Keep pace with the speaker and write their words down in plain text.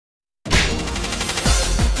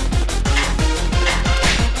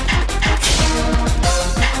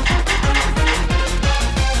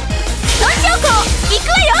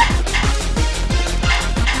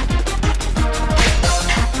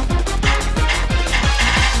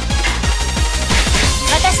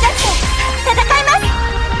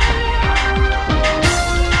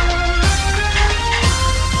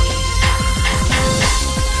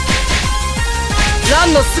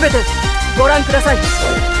すべてご覧ください。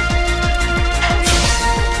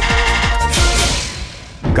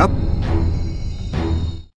が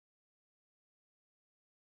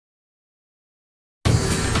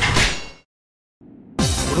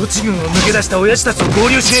オロチ軍を抜け出した親父たちと合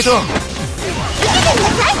流しねえと。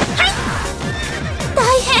大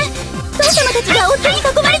変、父様たちが追っ手に囲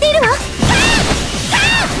まれているわ。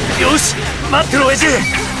よし、待ってろ親父。助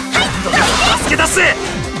け出せ。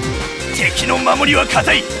敵の守りは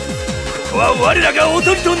固い。ここは我らがお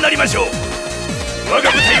とりとなりましょう。我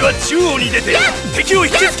が部隊は中央に出て敵を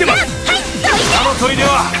引きつけます。あの砦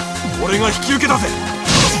は俺が引き受けたぜ。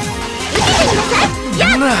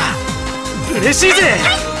なあ、嬉しいぜ。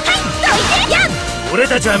俺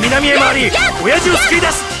たちは南へ回り親父を救い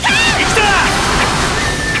出す。行くぞ。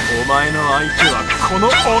お前の相手はこの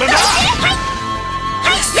俺だ。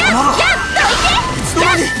貴様らいつの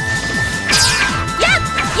間に。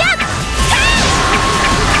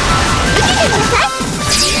こ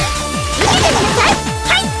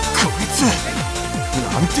いつ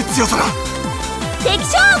なんて強さだ。敵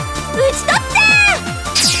将討ち取っ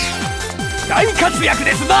た。大活躍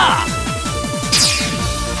ですな。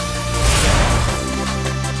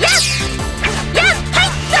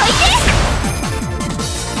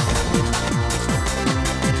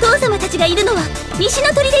父様たちがいるのは西の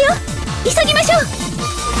砦よ。急ぎましょう。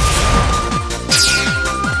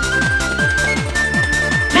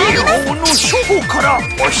日本の初歩から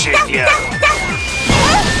教えてやる。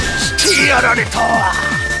してやられたわ。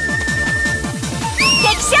敵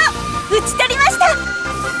将討ち取りました。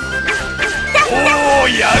おお、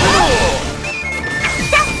やるの。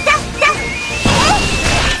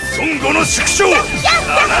孫悟の縮小侮る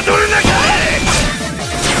なかい。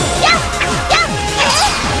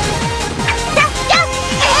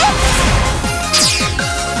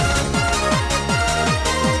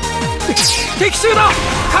敵襲だ。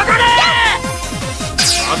かかれ。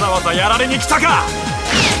わざわざやられに来たか。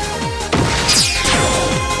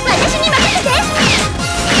私に任せて。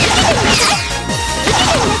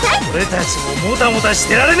俺たちももたもたし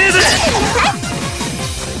てられねえぜ。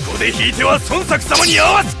ここで引いては孫作様に合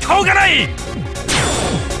わす顔がない。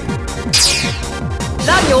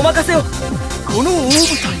ランにお任せを。この大舞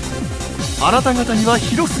台、あなた方には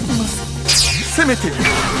広すぎます。せめて美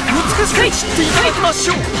しく散っていただきまし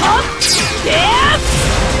ょう。はっ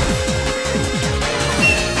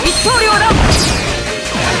一刀両断。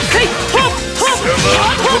せいとっとっ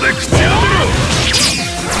ここで口を開けろ。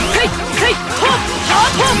せいせいとっハ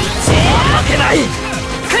ート。負けない。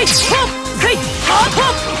せいとっせいハート。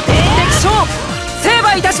敵将成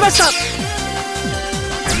敗いたしました。せ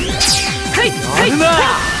いせいとっ。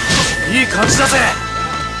いい感じだぜ。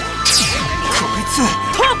こいつ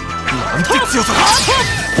とっなんて強さだ。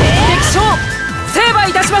敵将成敗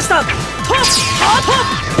いたしました。とっハート。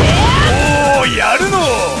おお、やるの。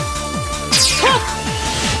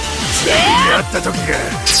やった時が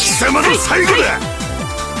貴様の最後だ。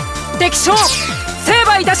敵将成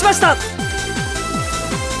敗いたしました。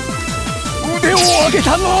腕を上げ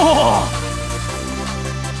たの。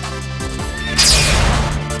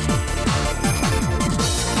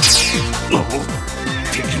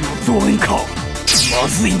敵の増援か。ま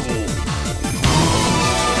ずいの。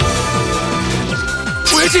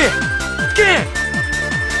親父、ゲン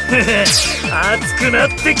熱くなっ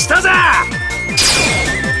てきたざ。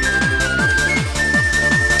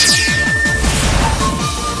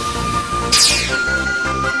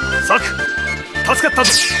サク、助かったぞ。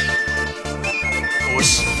よ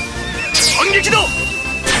し、反撃だ。あ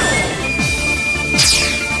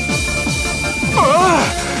あ、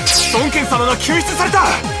孫権様が救出された。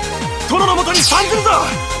殿の元に参ずるぞ。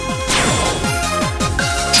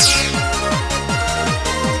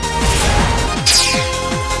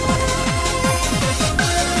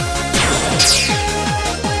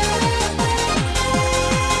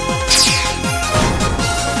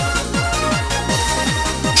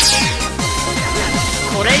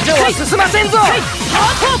これ以上は進ませんぞ。ハ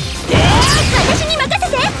ート。私に任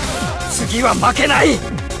せて。次は負けない。受け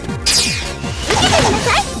てみな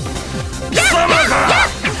さい。貴様か。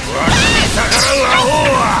わしに逆らうアホ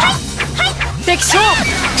は。敵将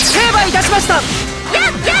成敗いたしました。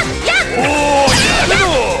おお、やるの。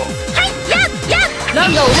ラ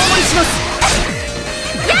ンがお守りします。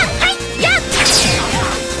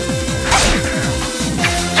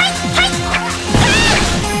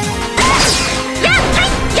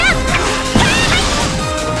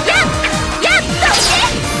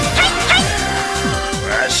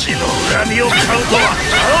わしの恨みを買うとは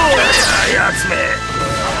青やなやつめ。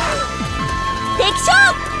敵将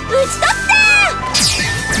討ち取った。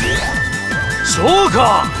そう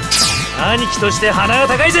か。兄貴として鼻が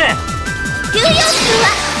高いぜ。14分は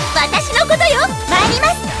私のことよ。参り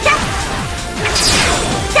ます。頑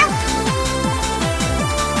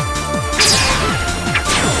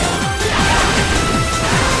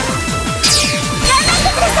張っ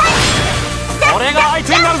てください。俺が相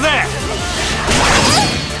手になるぜ。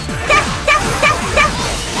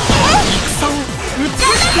戦を美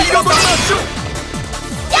しく彩りましょう。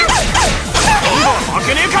今度は負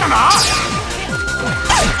けねえからな。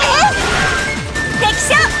敵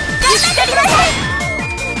将頑張ってください。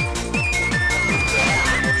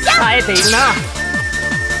冴えているな。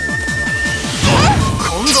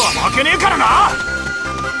今度は負けねえからな。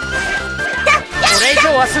これ以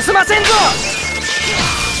上は進ませんぞ。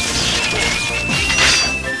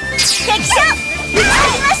敵将撃ち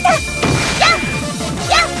取りました。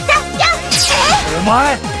お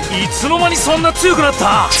前いつの間にそんな強くなっ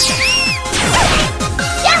た？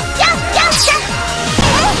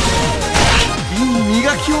いい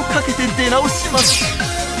磨きをかけて出直します。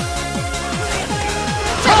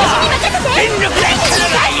私に任せて。全力でいったの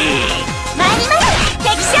がいい。参ります。敵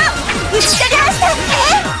将撃ち取りました。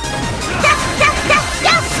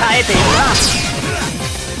冴えているな。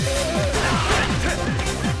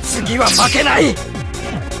次は負けない。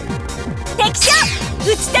敵将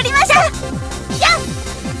撃ち取りました。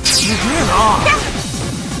すげえな。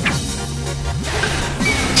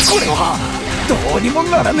これはどうにも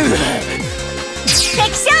ならぬ。敵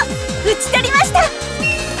将撃ち取りました。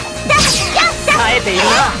冴えているな。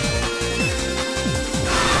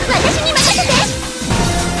私に任せて。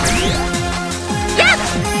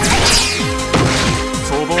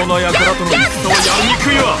粗暴な輩との戦をやりにく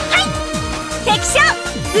いわ。敵将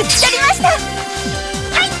撃ち取りました。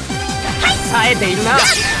冴えているな。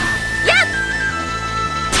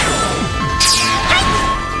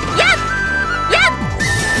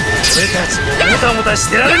俺たちももたもたし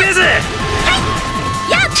てられねえぜ。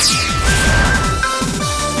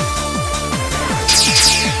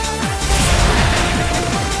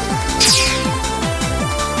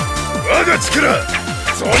我が力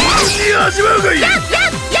存分に味わうがいい。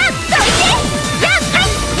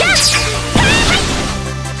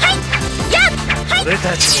俺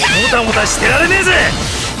たちももたもたしてられねえぜ。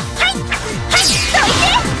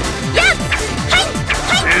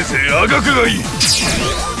せいぜいあがくがいい。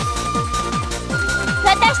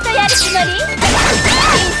私とやるつもり？人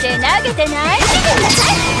生投げてない？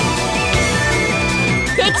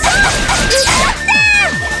敵将撃ち取った。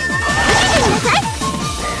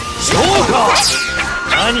そうか、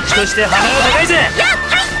兄貴として鼻が高いぜ。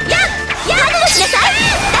覚悟しなさい。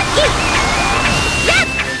ラッキー。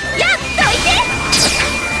どいて。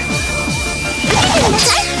受けてみなさ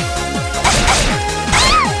い。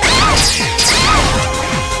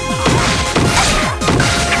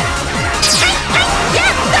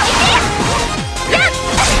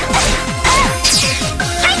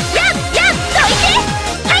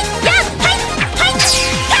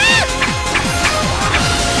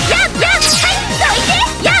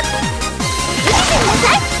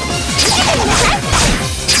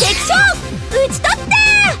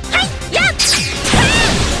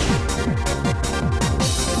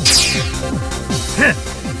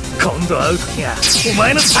今度会う時がお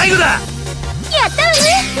前の最後だ。やったわね、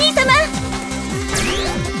兄様。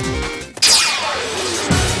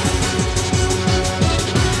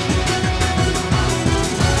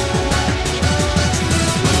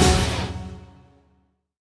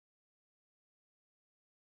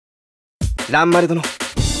蘭丸殿。